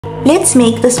Let's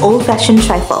make this old-fashioned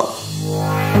trifle.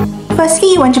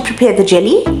 Firstly, you want to prepare the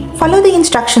jelly. Follow the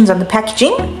instructions on the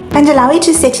packaging and allow it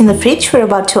to set in the fridge for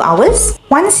about 2 hours.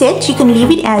 Once set, you can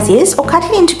leave it as is or cut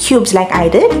it into cubes like I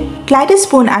did. Glide a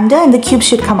spoon under and the cubes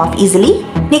should come off easily.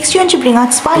 Next, you want to bring out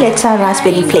Sparletta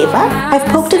Raspberry flavor. I've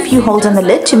poked a few holes on the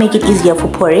lid to make it easier for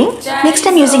pouring. Next,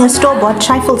 I'm using a store-bought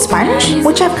trifle sponge,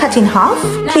 which I've cut in half.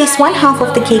 Place 1/2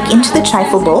 of the cake into the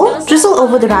trifle bowl. Drizzle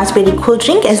over the raspberry cool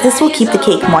drink as this will keep the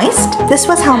cake moist. This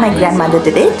was how my grandmother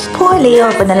did it. Pour a layer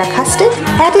of vanilla custard,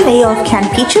 add a layer of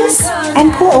canned peaches,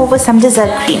 and pour over some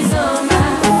dessert cream.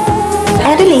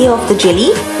 Add a layer of the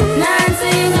jelly.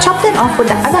 Chop that off with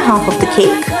the other half of the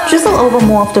cake. Drizzle over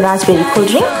more of the raspberry cool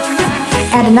drink.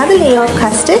 Add another layer of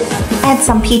custard, add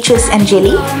some peaches and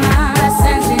jelly,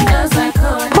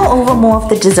 pour over more of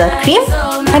the dessert cream,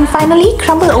 and finally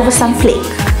crumble over some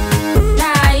flake.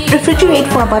 Refrigerate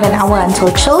for about an hour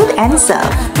until chilled and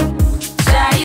serve.